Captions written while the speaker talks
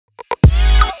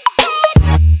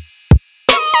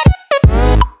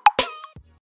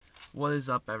What is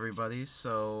up, everybody?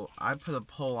 So I put a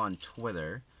poll on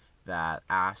Twitter that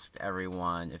asked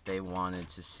everyone if they wanted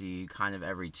to see kind of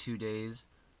every 2 days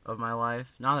of my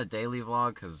life. Not a daily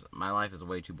vlog, because my life is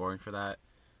way too boring for that.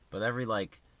 But every,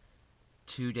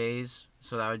 2 days.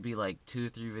 So that would be, 2 or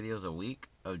 3 videos a week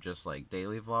of just,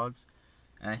 daily vlogs.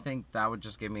 And I think that would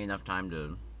just give me enough time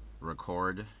to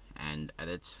record and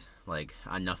edit,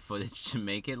 enough footage to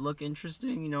make it look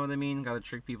interesting. You know what I mean? Gotta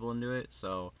trick people into it.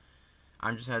 So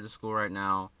I'm just headed to school right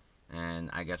now, and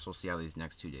I guess we'll see how these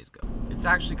next 2 days go. It's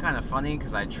actually kind of funny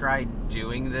because I tried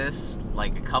doing this a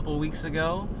couple weeks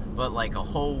ago, but a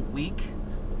whole week,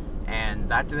 and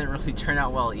that didn't really turn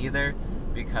out well either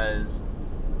because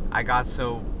I got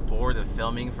so bored of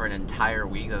filming for an entire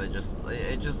week that it just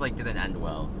didn't end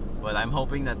well. But I'm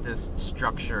hoping that this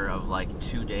structure of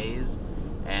 2 days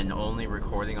and only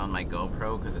recording on my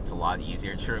GoPro, because it's a lot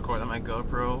easier to record on my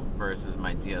GoPro versus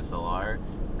my DSLR,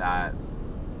 that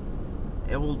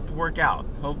it will work out.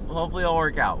 Hopefully it'll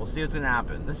work out. We'll see what's gonna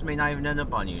happen. This may not even end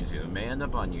up on YouTube. It may end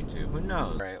up on YouTube. Who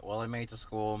knows? Alright, well, I made it to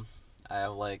school. I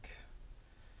have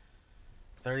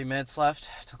 30 minutes left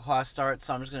till class starts,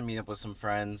 so I'm just gonna meet up with some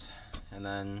friends, and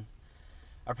then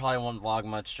I probably won't vlog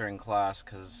much during class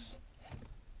because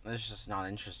it's just not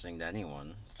interesting to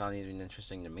anyone. It's not even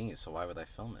interesting to me, so why would I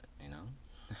film it, you know?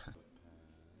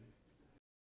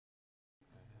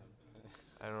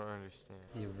 I don't understand.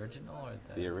 The original or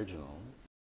The original.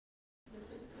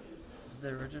 The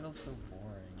original's so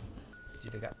boring.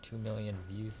 Dude, it got 2 million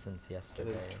views since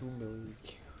yesterday. 2 million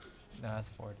views. No, it's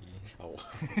 40. Oh.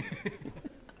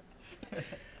 Okay.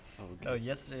 No,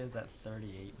 yesterday was at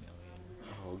 38 million.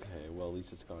 Oh, okay, well, at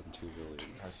least it's gone 2 billion.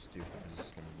 How stupid is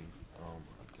this gonna be? Oh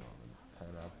my god.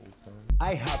 Pineapple pen.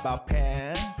 I have a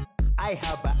pen. I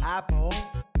have an apple.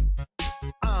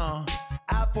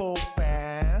 Apple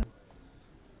pen.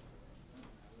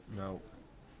 No.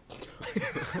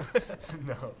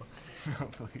 No. No,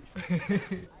 please.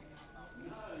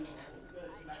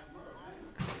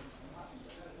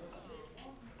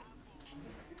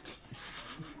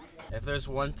 If there's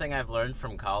one thing I've learned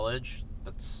from college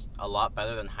that's a lot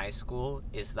better than high school,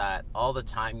 is that all the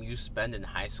time you spend in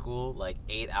high school,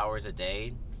 8 hours a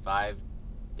day, 5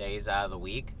 days out of the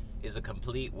week, is a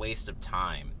complete waste of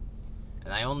time.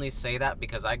 And I only say that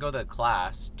because I go to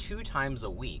class 2 times a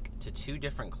week to 2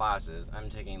 different classes. I'm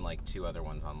taking 2 other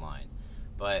ones online.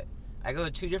 But I go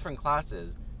to 2 different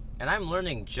classes, and I'm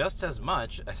learning just as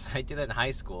much as I did in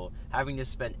high school, having to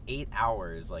spend 8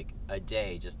 hours a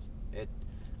day.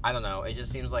 I don't know, it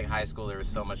just seems like high school there was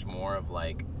so much more of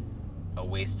a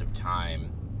waste of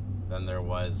time than there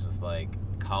was with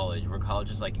college, where college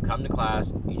is you come to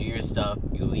class, you do your stuff,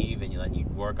 you leave, and then you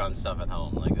work on stuff at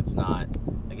home. It's not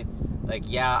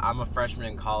yeah, I'm a freshman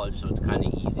in college, so it's kind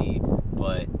of easy,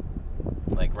 but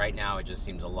right now it just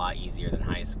seems a lot easier than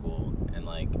high school, and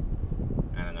I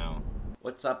don't know.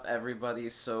 What's up, everybody?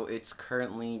 So it's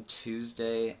currently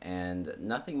Tuesday, and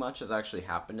nothing much has actually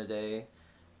happened today.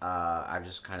 I've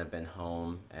just kind of been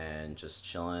home and just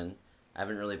chilling. I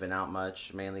haven't really been out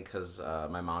much, mainly because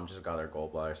my mom just got her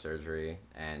gallbladder surgery,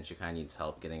 and she kind of needs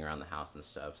help getting around the house and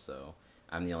stuff, so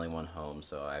I'm the only one home,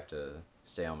 so I have to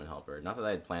stay home and help her. Not that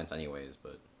I had plans anyways,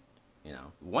 but, you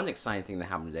know. One exciting thing that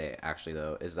happened today, actually,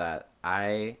 though, is that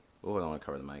I don't want to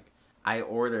cover the mic. I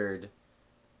ordered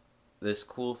this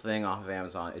cool thing off of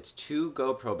Amazon. It's 2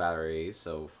 GoPro batteries,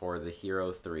 so for the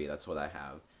Hero 3, that's what I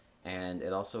have. And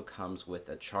it also comes with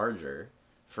a charger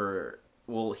for,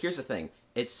 well, here's the thing.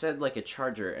 It said a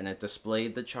charger, and it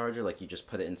displayed the charger, you just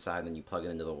put it inside and then you plug it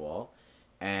into the wall.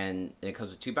 And it comes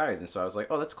with 2 batteries, and so I was like,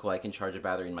 oh, that's cool. I can charge a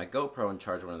battery in my GoPro and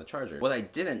charge one in the charger. What I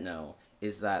didn't know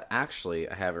is that actually,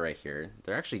 I have it right here.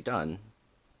 They're actually done.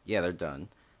 Yeah, they're done.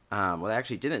 What I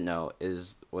actually didn't know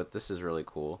is, what this is really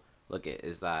cool,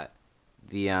 is that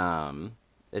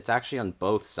it's actually on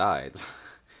both sides.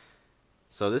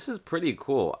 So this is pretty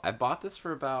cool. I bought this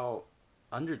for about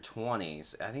under 20.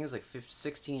 I think it was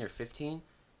 16 or 15.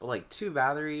 But 2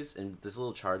 batteries and this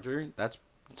little charger,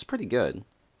 it's pretty good.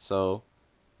 So,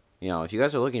 you know, if you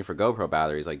guys are looking for GoPro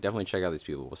batteries, definitely check out these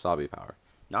people, Wasabi Power.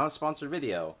 Not a sponsored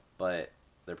video, but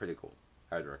they're pretty cool.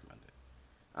 I would recommend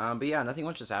it. But yeah, nothing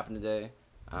much has happened today.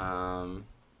 I'm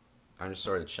just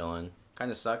sort of chilling. Kind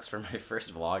of sucks for my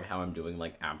first vlog how I'm doing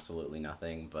absolutely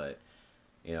nothing, but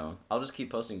you know, I'll just keep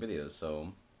posting videos,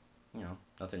 so, you know,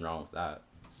 nothing wrong with that.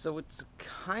 So it's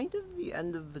kind of the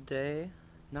end of the day.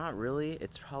 Not really.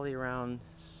 It's probably around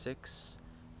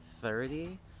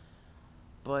 6:30.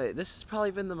 But this has probably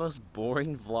been the most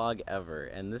boring vlog ever.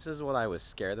 And this is what I was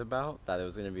scared about, that it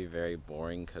was going to be very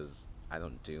boring because I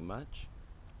don't do much.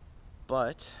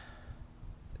 But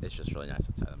It's just really nice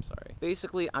outside, I'm sorry.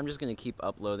 Basically, I'm just gonna keep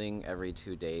uploading every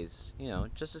 2 days, you know,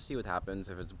 just to see what happens.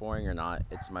 If it's boring or not,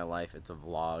 it's my life, it's a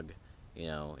vlog. You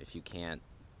know, if I can't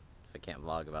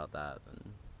vlog about that,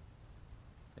 then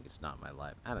like it's not my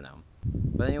life. I don't know.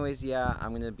 But anyways, yeah,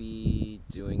 I'm gonna be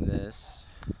doing this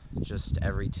just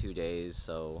every 2 days,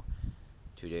 so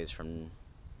 2 days from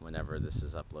whenever this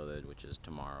is uploaded, which is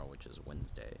tomorrow, which is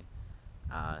Wednesday.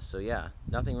 So yeah,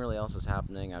 nothing really else is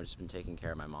happening. I've just been taking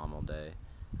care of my mom all day.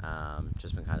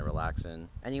 Just been kind of relaxing.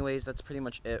 Anyways, that's pretty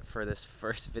much it for this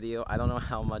first video. I don't know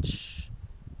how much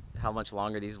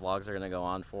longer these vlogs are gonna go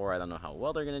on for. I don't know how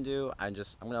well they're gonna do. I'm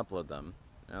gonna upload them.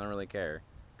 I don't really care,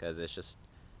 because it's just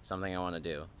something I want to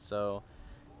do. So,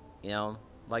 you know,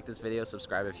 like this video,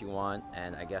 subscribe if you want,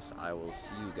 and I guess I will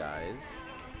see you guys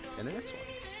in the next one.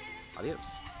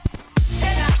 Adios.